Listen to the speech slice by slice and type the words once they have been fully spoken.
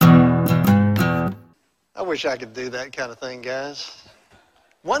I wish I could do that kind of thing, guys.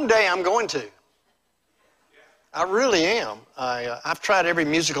 One day I'm going to. I really am. I've tried every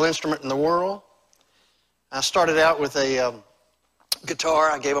musical instrument in the world. I started out with a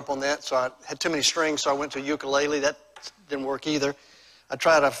guitar. I gave up on that, so I had too many strings, so I went to a ukulele. That didn't work either. I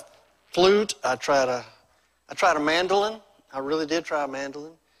tried a flute. I tried a mandolin. I really did try a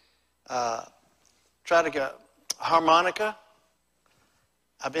mandolin. Tried a harmonica.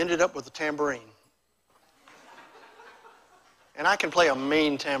 I've ended up with a tambourine. And I can play a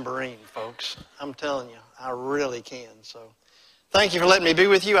mean tambourine, folks. I'm telling you, I really can. So thank you for letting me be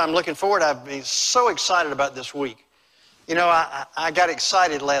with you. I'm looking forward. I've been so excited about this week. You know, I got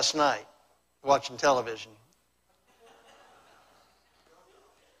excited last night watching television.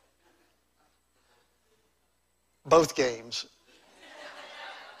 Both games.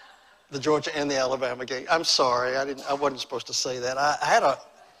 The Georgia and the Alabama game. I'm sorry, I wasn't supposed to say that. I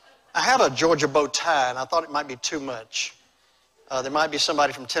had a Georgia bow tie, and I thought it might be too much. There might be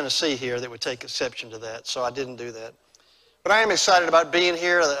somebody from Tennessee here that would take exception to that, so I didn't do that. But I am excited about being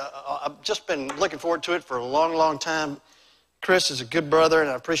here. I've just been looking forward to it for a long, long time. Chris is a good brother, and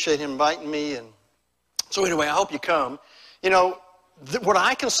I appreciate him inviting me. And so anyway, I hope you come. You know, what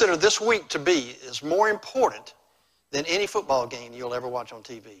I consider this week to be is more important than any football game you'll ever watch on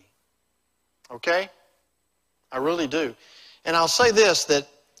TV. Okay? I really do. And I'll say this, that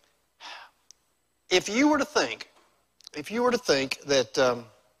if you were to think that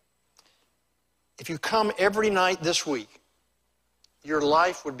if you come every night this week, your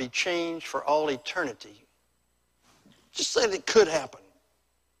life would be changed for all eternity. Just say that it could happen.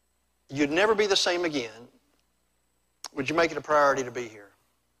 You'd never be the same again. Would you make it a priority to be here?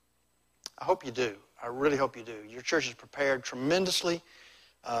 I hope you do. I really hope you do. Your church is prepared tremendously.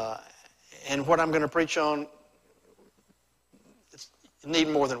 And what I'm going to preach on, you need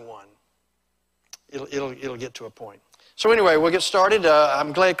more than one. It'll get to a point. So anyway, we'll get started.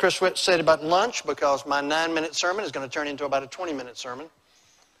 I'm glad Chris said about lunch, because my 9-minute sermon is going to turn into about a 20-minute sermon.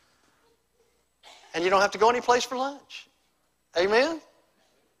 And you don't have to go anyplace for lunch. Amen?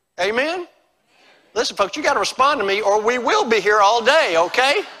 Amen? Listen, folks, you got to respond to me, or we will be here all day,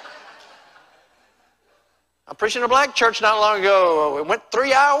 okay? I preached in a black church not long ago. It went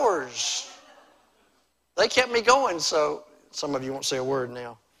 3 hours. They kept me going, so some of you won't say a word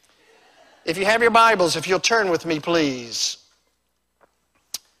now. If you have your Bibles, if you'll turn with me, please,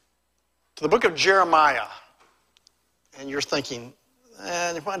 to the book of Jeremiah. And you're thinking,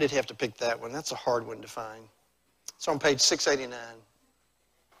 why did he have to pick that one? That's a hard one to find. It's on page 689.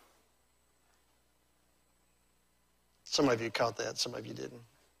 Some of you caught that, some of you didn't.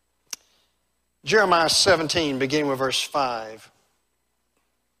 Jeremiah 17, beginning with verse 5.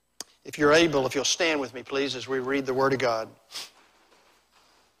 If you're able, if you'll stand with me, please, as we read the Word of God.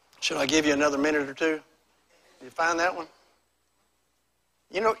 Should I give you another minute or two? Did you find that one?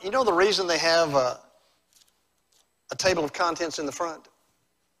 You know the reason they have a table of contents in the front?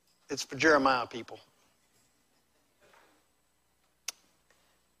 It's for Jeremiah people.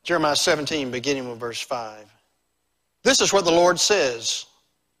 Jeremiah 17, beginning with verse 5. This is what the Lord says.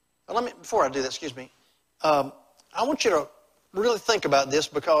 Before I do that, excuse me. I want you to really think about this,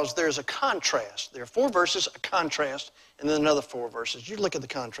 because there's a contrast. There are 4 verses, a contrast, and then another 4 verses. You look at the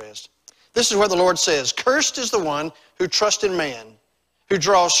contrast. This is what the Lord says. Cursed is the one who trusts in man, who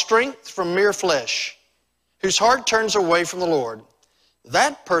draws strength from mere flesh, whose heart turns away from the Lord.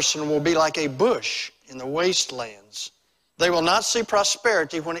 That person will be like a bush in the wastelands. They will not see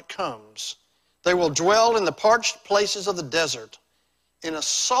prosperity when it comes. They will dwell in the parched places of the desert, in a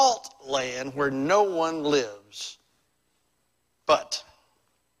salt land where no one lives. But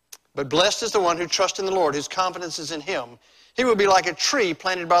blessed is the one who trusts in the Lord, whose confidence is in Him. He will be like a tree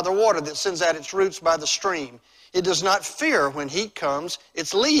planted by the water that sends out its roots by the stream. It does not fear when heat comes.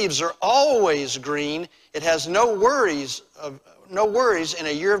 Its leaves are always green. It has no worries in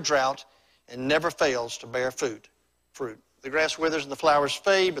a year of drought, and never fails to bear fruit. The grass withers and the flowers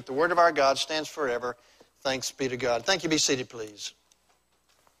fade, but the word of our God stands forever. Thanks be to God. Thank you. Be seated, please.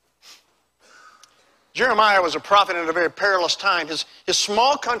 Jeremiah was a prophet in a very perilous time. His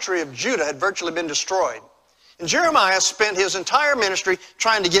small country of Judah had virtually been destroyed. And Jeremiah spent his entire ministry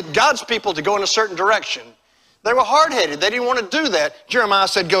trying to get God's people to go in a certain direction. They were hard-headed. They didn't want to do that. Jeremiah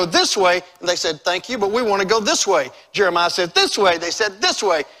said, go this way. And they said, thank you, but we want to go this way. Jeremiah said, this way. They said, this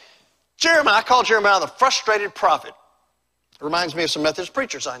way. I call Jeremiah the frustrated prophet. It reminds me of some Methodist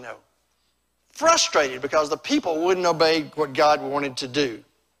preachers I know. Frustrated because the people wouldn't obey what God wanted to do.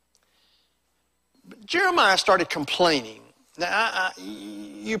 But Jeremiah started complaining. Now,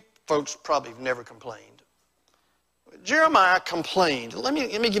 you folks probably have never complained. Jeremiah complained. Let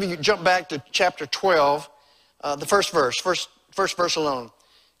me jump back to chapter 12 The first verse alone.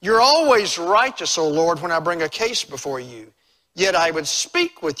 You're always righteous, O Lord, when I bring a case before you. Yet I would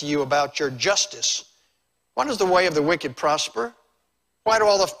speak with you about your justice. Why does the way of the wicked prosper? Why do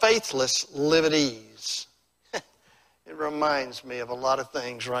all the faithless live at ease? It reminds me of a lot of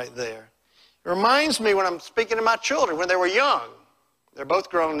things right there. It reminds me when I'm speaking to my children when they were young. They're both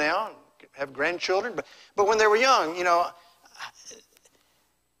grown now and have grandchildren. But when they were young, you know,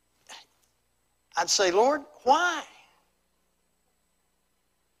 I'd say, Lord, why?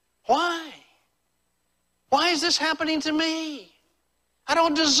 Why? Why is this happening to me? I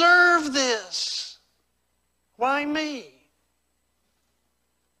don't deserve this. Why me?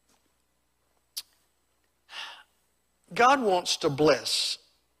 God wants to bless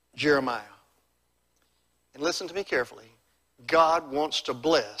Jeremiah. And listen to me carefully. God wants to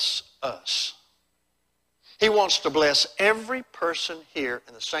bless us. He wants to bless every person here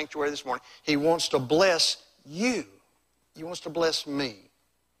in the sanctuary this morning. He wants to bless you. He wants to bless me.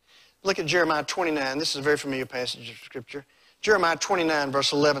 Look at Jeremiah 29. This is a very familiar passage of Scripture. Jeremiah 29,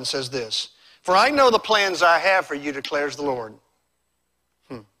 verse 11 says this. For I know the plans I have for you, declares the Lord.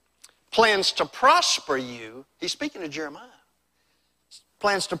 Plans to prosper you. He's speaking to Jeremiah.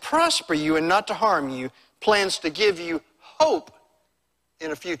 Plans to prosper you and not to harm you. Plans to give you hope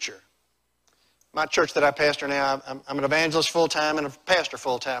in a future. My church that I pastor now, I'm an evangelist full-time and a pastor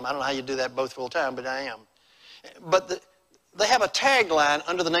full-time. I don't know how you do that both full-time, but I am. But they have a tagline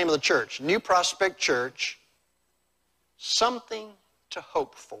under the name of the church, New Prospect Church, something to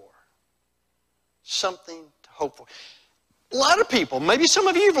hope for. Something to hope for. A lot of people, maybe some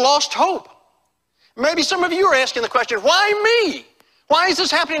of you have lost hope. Maybe some of you are asking the question, why me? Why is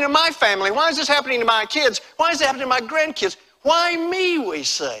this happening to my family? Why is this happening to my kids? Why is it happening to my grandkids? Why me, we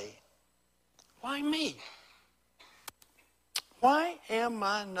say. Why me? Why am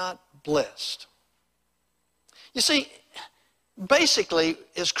I not blessed? You see, basically,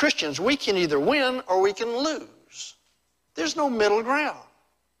 as Christians, we can either win or we can lose. There's no middle ground.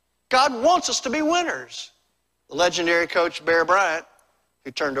 God wants us to be winners. The legendary coach Bear Bryant,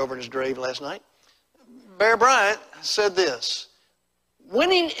 who turned over in his grave last night, Bear Bryant said this,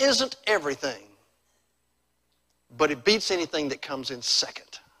 winning isn't everything, but it beats anything that comes in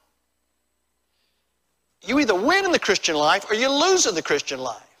second. You either win in the Christian life or you lose in the Christian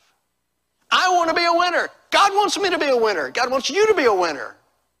life. I want to be a winner. God wants me to be a winner. God wants you to be a winner.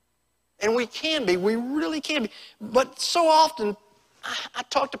 And we can be. We really can be. But so often, I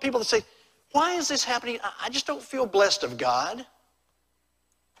talk to people that say, why is this happening? I just don't feel blessed of God.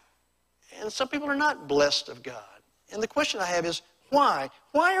 And some people are not blessed of God. And the question I have is, why?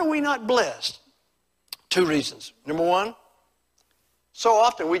 Why are we not blessed? Two reasons. Number one, so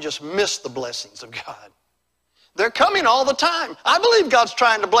often we just miss the blessings of God. They're coming all the time. I believe God's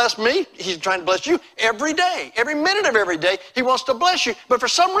trying to bless me. He's trying to bless you every day. Every minute of every day, He wants to bless you. But for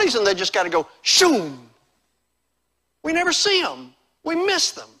some reason, they just got to go, shoom. We never see them. We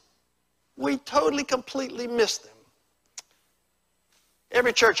miss them. We totally, completely miss them.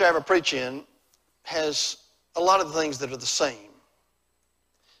 Every church I ever preach in has a lot of things that are the same.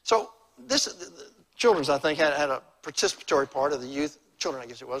 So the children's, I think, had a participatory part of the youth. Children, I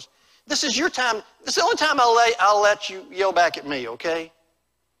guess it was. This is your time. This is the only time I'll let you yell back at me, okay?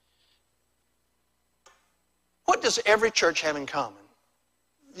 What does every church have in common?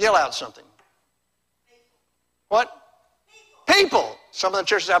 Yell out something. What? People. Some of the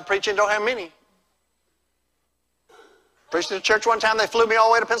churches I preach in don't have many. Preached in a church one time, they flew me all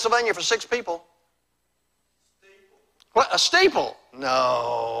the way to Pennsylvania for 6 people. What? A steeple?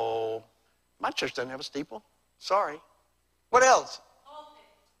 No. My church doesn't have a steeple. Sorry. What else?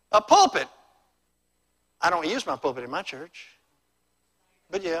 A pulpit. I don't use my pulpit in my church.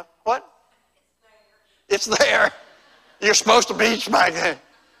 But yeah. What? It's there. You're supposed to preach back there.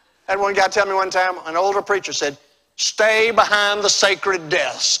 I had one guy tell me one time, an older preacher said, stay behind the sacred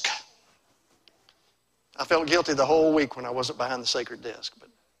desk. I felt guilty the whole week when I wasn't behind the sacred desk, but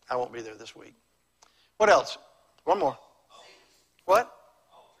I won't be there this week. What else? One more. What?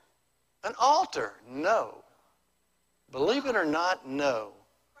 An altar. No. Believe it or not, no.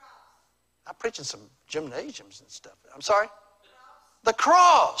 I preach in some gymnasiums and stuff. I'm sorry? The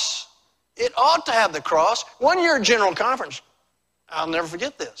cross. It ought to have the cross. One year at General Conference, I'll never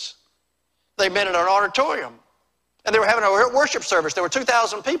forget this. They met in an auditorium, and they were having a worship service. There were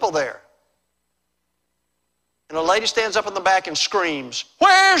 2,000 people there. And a lady stands up in the back and screams,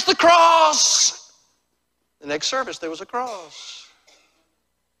 "Where's the cross?" The next service, there was a cross.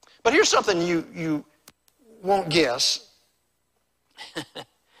 But here's something you won't guess.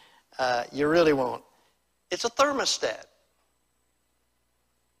 You really won't. It's a thermostat.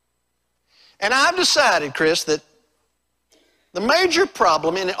 And I've decided, Chris, that the major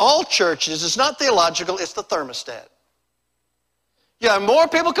problem in all churches is not theological, it's the thermostat. You have more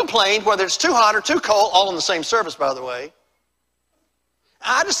people complain, whether it's too hot or too cold, all in the same service, by the way.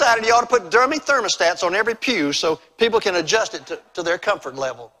 I decided you ought to put dummy thermostats on every pew so people can adjust it to their comfort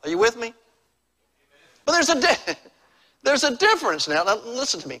level. Are you with me? But there's a difference now. Now,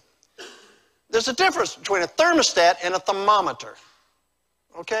 listen to me. There's a difference between a thermostat and a thermometer.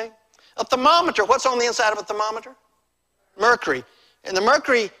 Okay? A thermometer, what's on the inside of a thermometer? Mercury. And the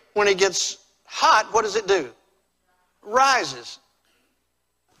mercury, when it gets hot, what does it do? Rises.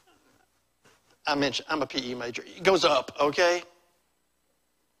 I'm a PE major. It goes up, okay?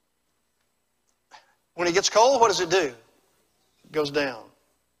 When it gets cold, what does it do? It goes down.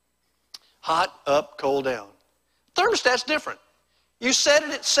 Hot, up, cold, down. Thermostat's different. You set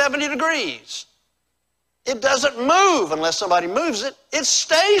it at 70 degrees. It doesn't move unless somebody moves it. It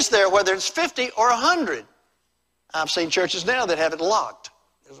stays there whether it's 50 or 100. I've seen churches now that have it locked.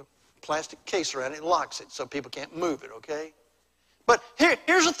 There's a plastic case around it, it locks it so people can't move it, okay? But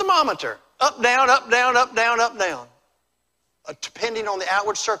here's a thermometer. Up, down, up, down, up, down, up, down. Depending on the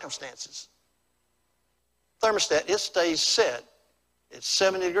outward circumstances. Thermostat, it stays set at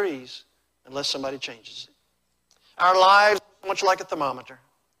 70 degrees unless somebody changes it. Our lives are much like a thermometer.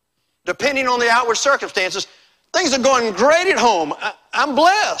 Depending on the outward circumstances, things are going great at home. I'm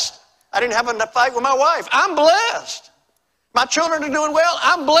blessed. I didn't have a fight with my wife. I'm blessed. My children are doing well.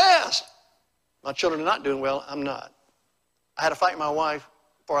 I'm blessed. My children are not doing well. I'm not. I had a fight with my wife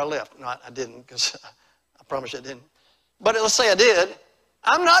before I left. No, I didn't, because I promise you I didn't. But let's say I did.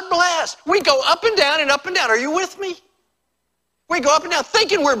 I'm not blessed. We go up and down and up and down. Are you with me? We go up and down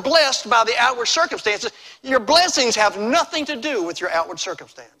thinking we're blessed by the outward circumstances. Your blessings have nothing to do with your outward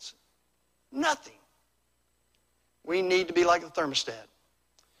circumstance. Nothing. We need to be like the thermostat.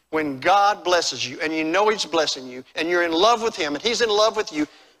 When God blesses you and you know He's blessing you and you're in love with Him and He's in love with you,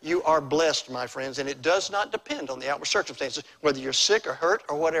 you are blessed, my friends, and it does not depend on the outward circumstances. Whether you're sick or hurt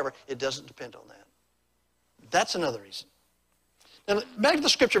or whatever, it doesn't depend on that. That's another reason. Now, back to the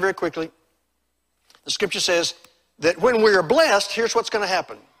Scripture very quickly. The Scripture says that when we are blessed, here's what's going to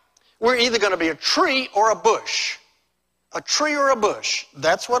happen. We're either going to be a tree or a bush. A tree or a bush.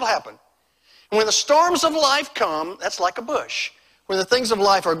 That's what will happen. And when the storms of life come, that's like a bush. When the things of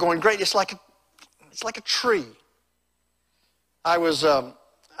life are going great, it's like a tree. I was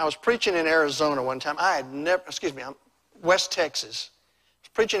preaching in Arizona one time. West Texas. I was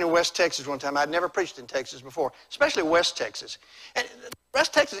preaching in West Texas one time. I'd never preached in Texas before, especially West Texas. And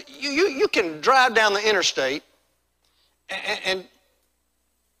West Texas, you can drive down the interstate and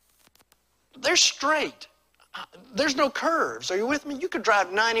they're straight. There's no curves. Are you with me? You could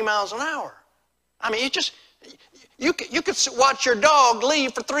drive 90 miles an hour. I mean, you could watch your dog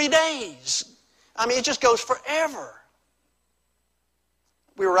leave for 3 days. I mean, it just goes forever.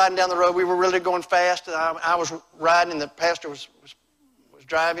 We were riding down the road. We were really going fast. I was riding, and the pastor was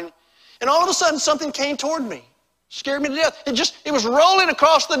driving. And all of a sudden, something came toward me. Scared me to death. It was rolling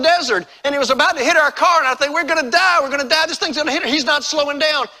across the desert, and it was about to hit our car, and I think, we're going to die. We're going to die. This thing's going to hit her. He's not slowing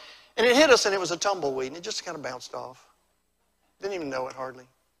down. And it hit us, and it was a tumbleweed, and it just kind of bounced off. Didn't even know it hardly.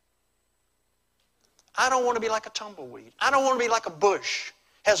 I don't want to be like a tumbleweed. I don't want to be like a bush,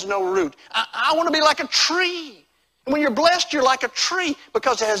 has no root. I want to be like a tree. And when you're blessed, you're like a tree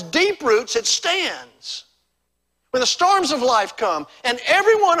because it has deep roots, it stands. When the storms of life come, and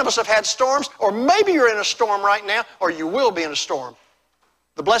every one of us have had storms, or maybe you're in a storm right now, or you will be in a storm.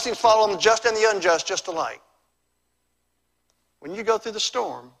 The blessings fall on the just and the unjust just alike. When you go through the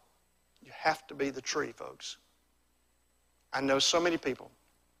storm, you have to be the tree, folks. I know so many people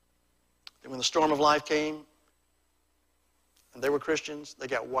that when the storm of life came, and they were Christians, they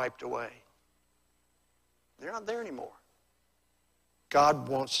got wiped away. They're not there anymore. God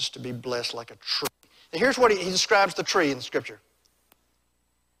wants us to be blessed like a tree. And here's what he describes the tree in the Scripture.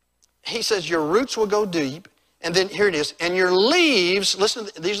 He says, your roots will go deep, and then here it is, and your leaves, listen,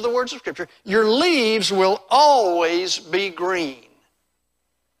 these are the words of Scripture, your leaves will always be green.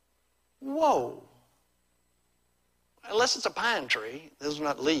 Whoa. Unless it's a pine tree, those are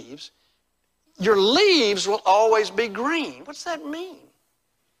not leaves. Your leaves will always be green. What's that mean?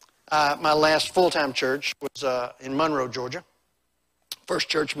 My last full-time church was in Monroe, Georgia. First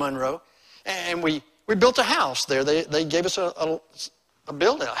Church, Monroe. And we built a house there. They gave us a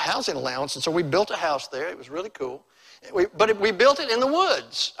housing allowance, and so we built a house there. It was really cool. But we built it in the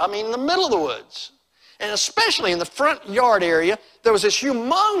woods. I mean, in the middle of the woods. And especially in the front yard area, there was this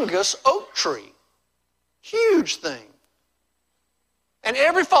humongous oak tree. Huge thing. And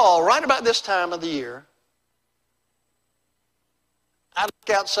every fall, right about this time of the year, I'd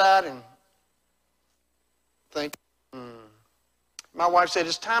look outside and think, My wife said,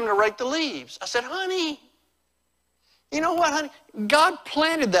 it's time to rake the leaves. I said, honey, you know what, honey? God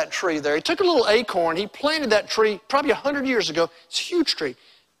planted that tree there. He took a little acorn. He planted that tree probably 100 years ago. It's a huge tree.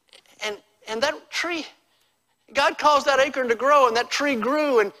 And that tree, God caused that acorn to grow, and that tree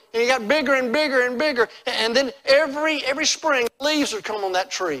grew, and it got bigger and bigger and bigger. And then every spring, leaves would come on that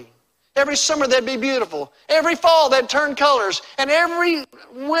tree. Every summer, they'd be beautiful. Every fall, they'd turn colors. And every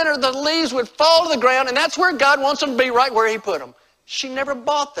winter, the leaves would fall to the ground, and that's where God wants them to be, right where He put them. She never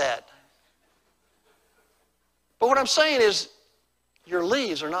bought that. But what I'm saying is, your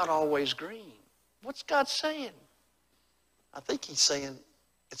leaves are not always green. What's God saying? I think He's saying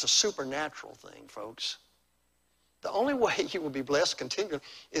it's a supernatural thing, folks. The only way you will be blessed continually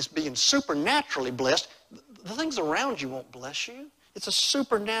is being supernaturally blessed. The things around you won't bless you. It's a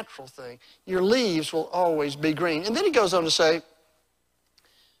supernatural thing. Your leaves will always be green. And then he goes on to say,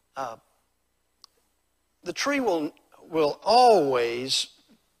 the tree will always,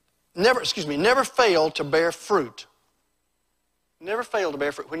 never fail to bear fruit. Never fail to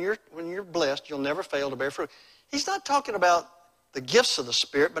bear fruit. When you're blessed, you'll never fail to bear fruit. He's not talking about the gifts of the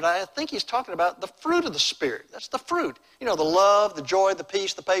Spirit, but I think he's talking about the fruit of the Spirit. That's the fruit. You know, the love, the joy, the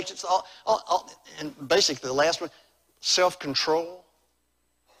peace, the patience, and basically the last one, self-control.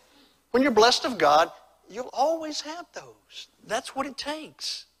 When you're blessed of God, you'll always have those. That's what it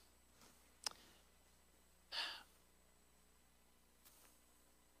takes.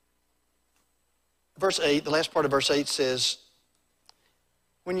 Verse 8, the last part of verse 8 says,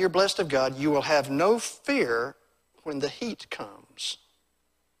 when you're blessed of God, you will have no fear when the heat comes.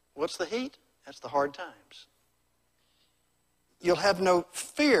 What's the heat? That's the hard times. You'll have no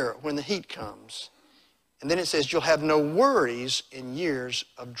fear when the heat comes. And then it says you'll have no worries in years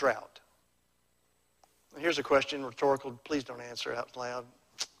of drought. Here's a question, rhetorical. Please don't answer out loud.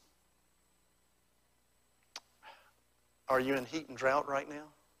 Are you in heat and drought right now?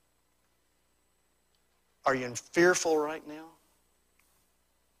 Are you in fearful right now?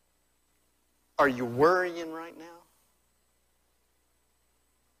 Are you worrying right now?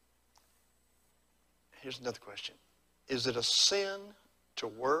 Here's another question. Is it a sin to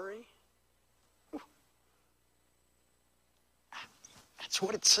worry? That's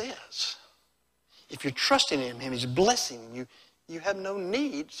what it says. If you're trusting in Him, He's blessing you. You have no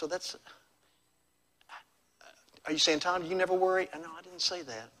need, so that's... Are you saying, Tom, you never worry? No, I didn't say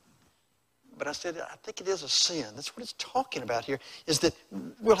that. But I said, I think it is a sin. That's what it's talking about here, is that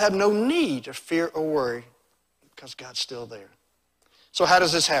we'll have no need to fear or worry because God's still there. So how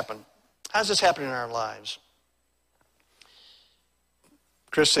does this happen? How does this happen in our lives?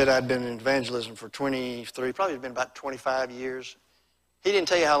 Chris said I'd been in evangelism for 23, probably been about 25 years. He didn't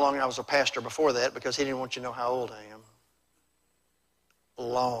tell you how long I was a pastor before that because he didn't want you to know how old I am. A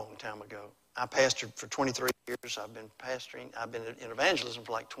long time ago. I pastored for 23 years. I've been pastoring. I've been in evangelism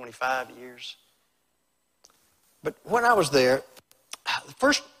for like 25 years. But when I was there, the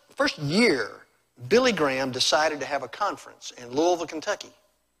first year, Billy Graham decided to have a conference in Louisville, Kentucky.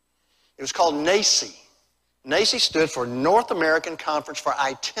 It was called NACE. NACE stood for North American Conference for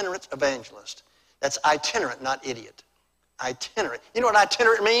Itinerant Evangelists. That's itinerant, not idiot. Itinerant. You know what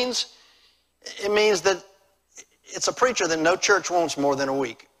itinerant means? It means that it's a preacher that no church wants more than a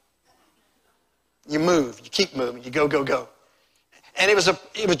week. You move, you keep moving, you go, go, go. And it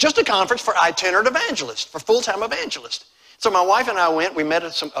was just a conference for itinerant evangelists, for full-time evangelists. So my wife and I went. We met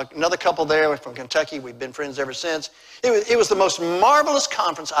another couple there from Kentucky. We've been friends ever since. It was the most marvelous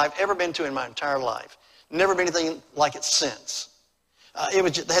conference I've ever been to in my entire life. Never been anything like it since.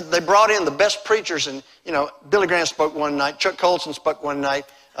 They brought in the best preachers, and Billy Graham spoke one night, Chuck Colson spoke one night,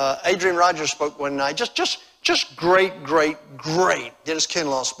 Adrian Rogers spoke one night. Just great. Dennis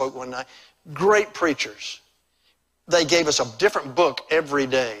Kinlaw spoke one night. Great preachers. They gave us a different book every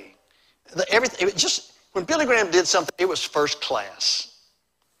day. When Billy Graham did something, it was first class.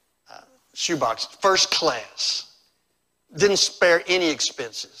 Shoebox, first class. Didn't spare any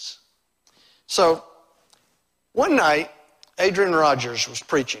expenses. So one night, Adrian Rogers was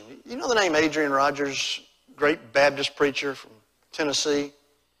preaching. You know the name Adrian Rogers, great Baptist preacher from Tennessee?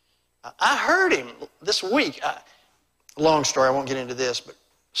 I heard him this week. Long story, I won't get into this, but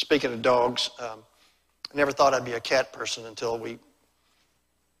speaking of dogs, I never thought I'd be a cat person until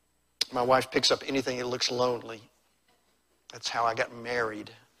my wife picks up anything that looks lonely. That's how I got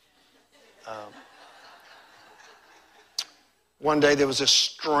married. One day there was this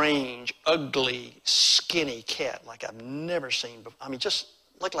strange, ugly, skinny cat like I've never seen before. I mean, just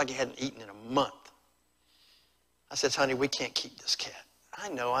looked like he hadn't eaten in a month. I said, honey, we can't keep this cat. I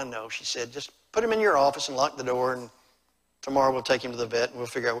know, she said. Just put him in your office and lock the door. And tomorrow we'll take him to the vet and we'll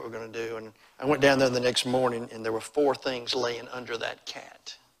figure out what we're going to do. And I went down there the next morning and there were 4 things laying under that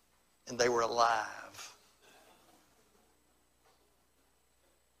cat. And they were alive.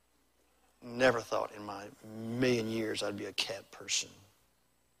 Never thought in my million years I'd be a cat person.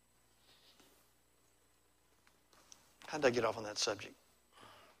 How did I get off on that subject?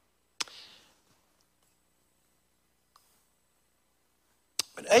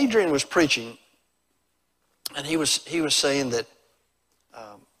 But Adrian was preaching, and he was saying that,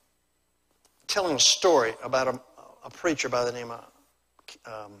 telling a story about a preacher by the name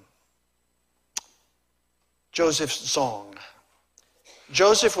of Joseph Zong.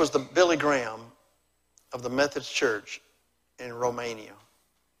 Joseph was the Billy Graham of the Methodist Church in Romania.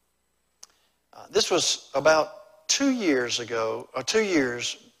 This was about 2 years ago, or 2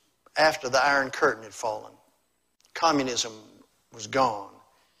 years after the Iron Curtain had fallen. Communism was gone.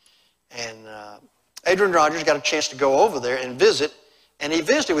 And Adrian Rogers got a chance to go over there and visit, and he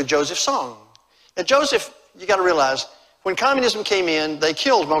visited with Joseph Zong. Now Joseph, you got to realize, when communism came in, they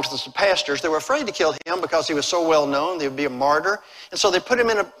killed most of the pastors. They were afraid to kill him because he was so well known. They would be a martyr. And so they put him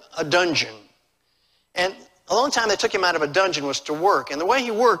in a dungeon. And the only time they took him out of a dungeon was to work. And the way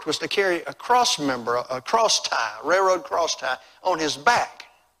he worked was to carry a cross member, a cross tie, railroad cross tie, on his back.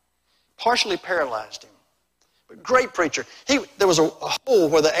 Partially paralyzed him. But great preacher. There was a hole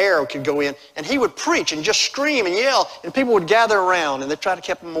where the arrow could go in, and he would preach and just scream and yell, and people would gather around, and they tried to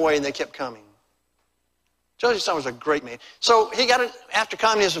keep him away, and they kept coming. Joseph Zong was a great man. So he got it, after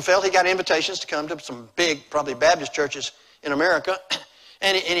communism fell, he got invitations to come to some big, probably Baptist churches in America.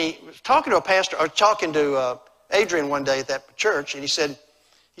 And he was talking to a pastor, or talking to Adrian one day at that church, and he said,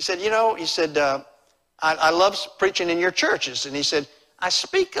 I love preaching in your churches. And he said, I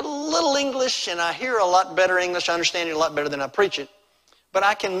speak a little English, and I hear a lot better English. I understand it a lot better than I preach it. But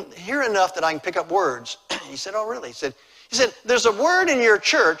I can hear enough that I can pick up words. He said, oh, really? He said, there's a word in your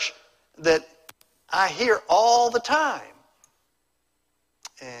church that I hear all the time.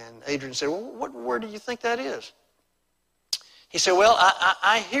 And Adrian said, well, what word do you think that is? He said, well,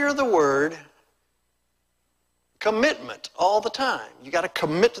 I hear the word commitment all the time. You got to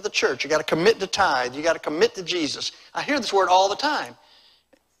commit to the church. You got to commit to tithe. You got to commit to Jesus. I hear this word all the time.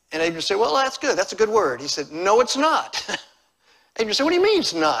 And Adrian said, well, that's good. That's a good word. He said, no, it's not. Adrian said, what do you mean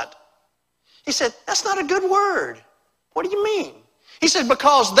it's not? He said, that's not a good word. What do you mean? He said,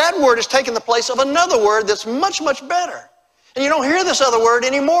 because that word has taken the place of another word that's much, much better. And you don't hear this other word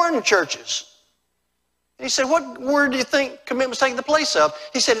anymore in churches. And he said, what word do you think commitment's taking the place of?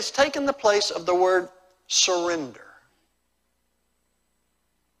 He said, it's taken the place of the word surrender.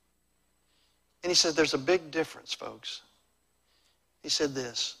 And he said, there's a big difference, folks. He said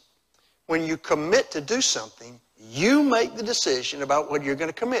this, when you commit to do something, you make the decision about what you're going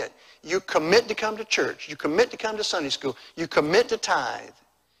to commit. You commit to come to church. You commit to come to Sunday school. You commit to tithe.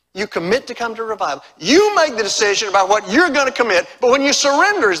 You commit to come to revival. You make the decision about what you're going to commit. But when you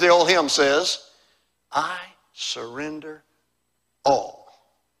surrender, as the old hymn says, I surrender all.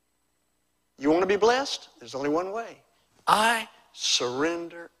 You want to be blessed? There's only one way. I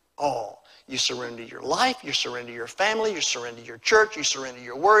surrender all. You surrender your life. You surrender your family. You surrender your church. You surrender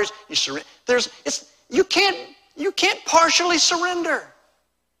your worries. You can't partially surrender.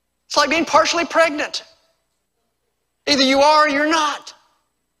 It's like being partially pregnant. Either you are or you're not.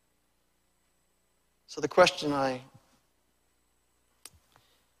 So the question I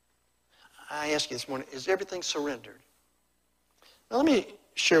ask you this morning, is everything surrendered? Now let me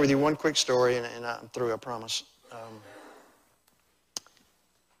share with you one quick story, and I'm through, I promise.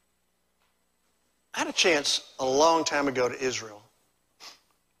 I had a chance a long time ago to Israel.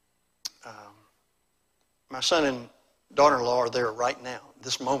 My son and daughter-in-law are there right now.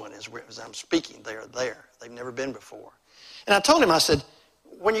 This moment, as I'm speaking, they are there. They've never been before. And I told him, I said,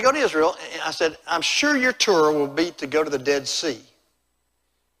 when you go to Israel, I said, I'm sure your tour will be to go to the Dead Sea.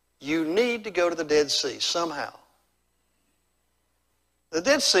 You need to go to the Dead Sea somehow. The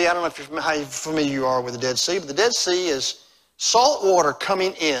Dead Sea, I don't know how familiar you are with the Dead Sea, but the Dead Sea is salt water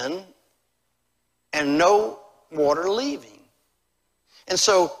coming in and no water leaving. And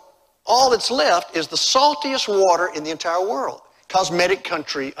so all that's left is the saltiest water in the entire world. Cosmetic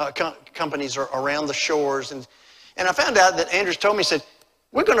companies are around the shores. And I found out that Andrews told me, he said,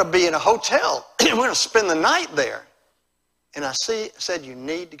 we're going to be in a hotel. We're going to spend the night there. And I said, you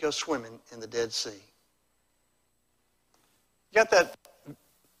need to go swimming in the Dead Sea. You got that?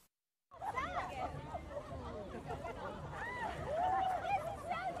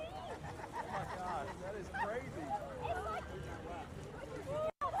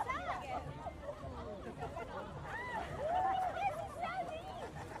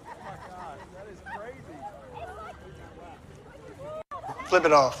 Flip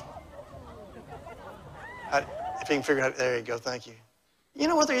it off. If you can figure it out, there you go, thank you. You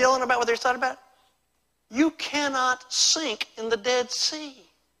know what they're yelling about, what they're excited about? You cannot sink in the Dead Sea.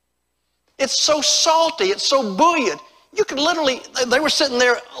 It's so salty, it's so buoyant. You could literally, they were sitting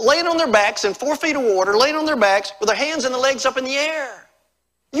there laying on their backs in 4 feet of water, laying on their backs with their hands and their legs up in the air.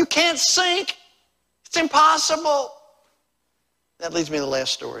 You can't sink. It's impossible. That leads me to the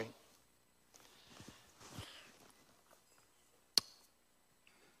last story.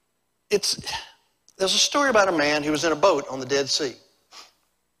 There's a story about a man who was in a boat on the Dead Sea.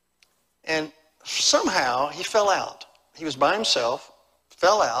 And somehow he fell out. He was by himself,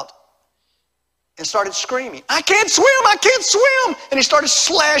 fell out, and started screaming, I can't swim, I can't swim. And he started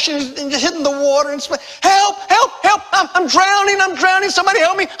slashing and hitting the water and help, help, help, I'm drowning, somebody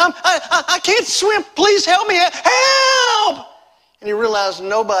help me. I can't swim, please help me, help. And he realized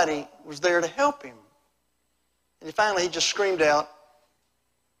nobody was there to help him. And finally he just screamed out,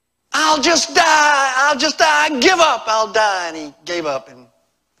 I'll just die, give up, I'll die. And he gave up, and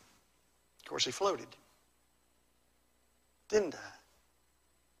of course he floated. Didn't die.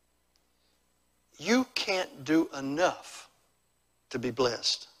 You can't do enough to be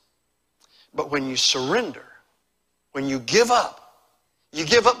blessed. But when you surrender, when you give up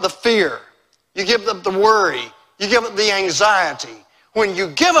the fear, you give up the worry, you give up the anxiety. When you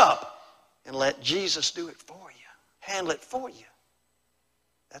give up and let Jesus do it for you, handle it for you,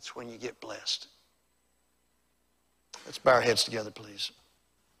 that's when you get blessed. Let's bow our heads together, please.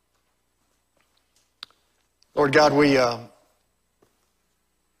 Lord God, we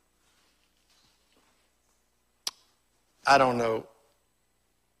I don't know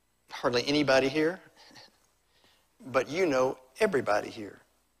hardly anybody here, but you know everybody here.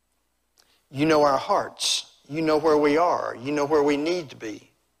 You know our hearts. You know where we are. You know where we need to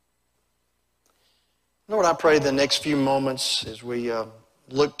be. Lord, I pray the next few moments as we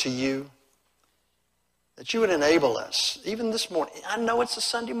look to you, that you would enable us, even this morning. I know it's a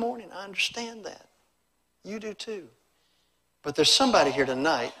Sunday morning. I understand that. You do too. But there's somebody here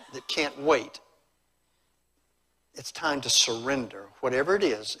tonight that can't wait. It's time to surrender. Whatever it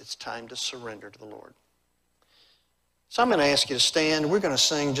is, it's time to surrender to the Lord. So I'm going to ask you to stand. We're going to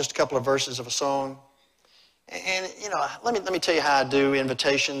sing just a couple of verses of a song. And, you know, let me tell you how I do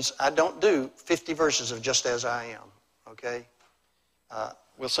invitations. I don't do 50 verses of Just As I Am, okay?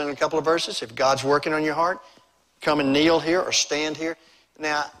 We'll sing a couple of verses. If God's working on your heart, come and kneel here or stand here.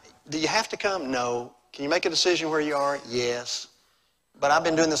 Now, do you have to come? No. Can you make a decision where you are? Yes. But I've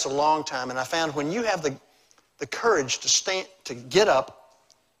been doing this a long time, and I found when you have the courage to stand, to get up,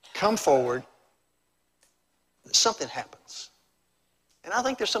 come forward, something happens. And I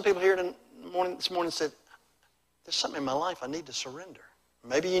think there's some people here this morning said, there's something in my life I need to surrender.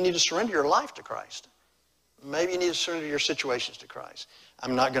 Maybe you need to surrender your life to Christ. Maybe you need to surrender your situations to Christ.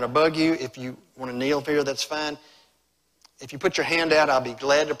 I'm not going to bug you. If you want to kneel here, that's fine. If you put your hand out, I'll be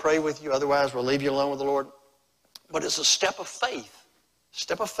glad to pray with you. Otherwise, we'll leave you alone with the Lord. But it's a step of faith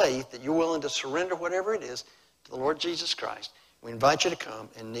that you're willing to surrender whatever it is to the Lord Jesus Christ. We invite you to come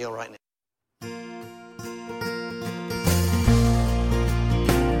and kneel right now.